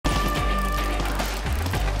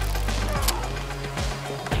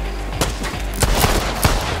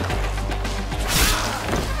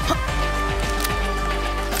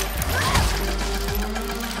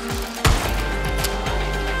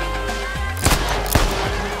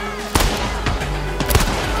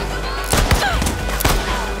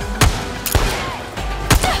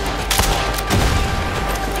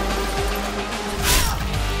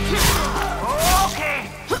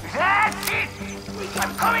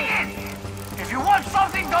If you want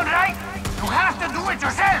something done right, you have to do it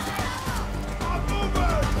yourself.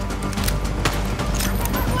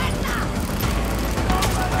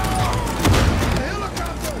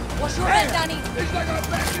 What's your head, Danny? He's like I'm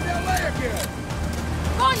back in LA again!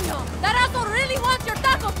 Coño! That asshole really wants your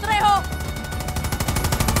tacos, Trejo!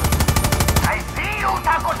 I see you,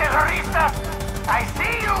 taco terroristas! I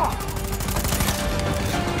see you!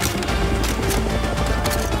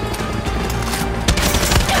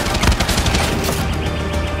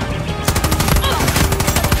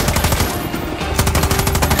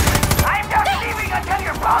 I'm just leaving until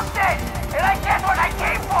you're both dead, and I get what I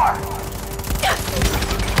came for!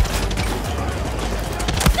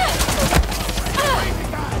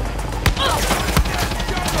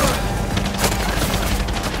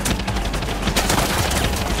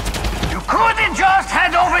 Couldn't just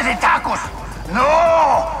hand over the tacos! No!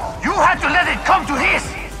 You had to let it come to this!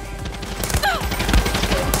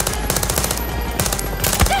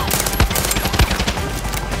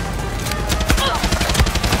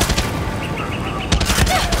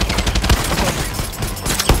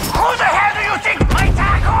 Who the hell do you think my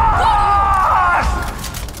tacos?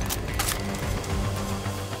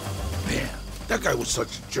 Man, that guy was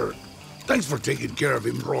such a jerk. Thanks for taking care of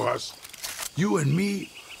him, Rojas. You and me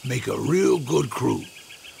make a real good crew.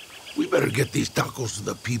 We better get these tacos to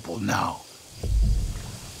the people now.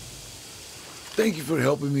 Thank you for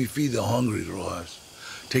helping me feed the hungry, Rojas.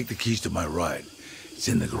 Take the keys to my ride. It's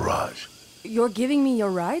in the garage. You're giving me your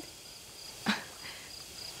ride?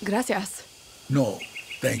 Gracias. No,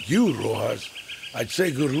 thank you, Rojas. I'd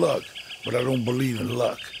say good luck, but I don't believe in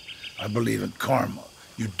luck. I believe in karma.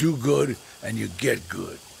 You do good, and you get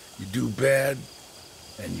good. You do bad,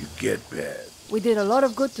 and you get bad. We did a lot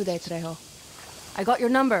of good today, Trejo. I got your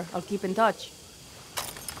number. I'll keep in touch.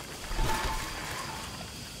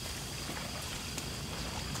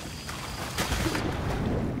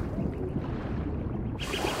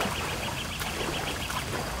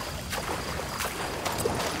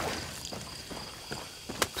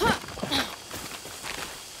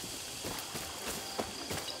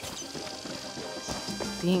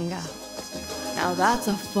 Pinga. Now that's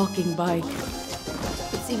a fucking bike.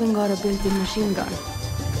 It's even got a built-in machine gun.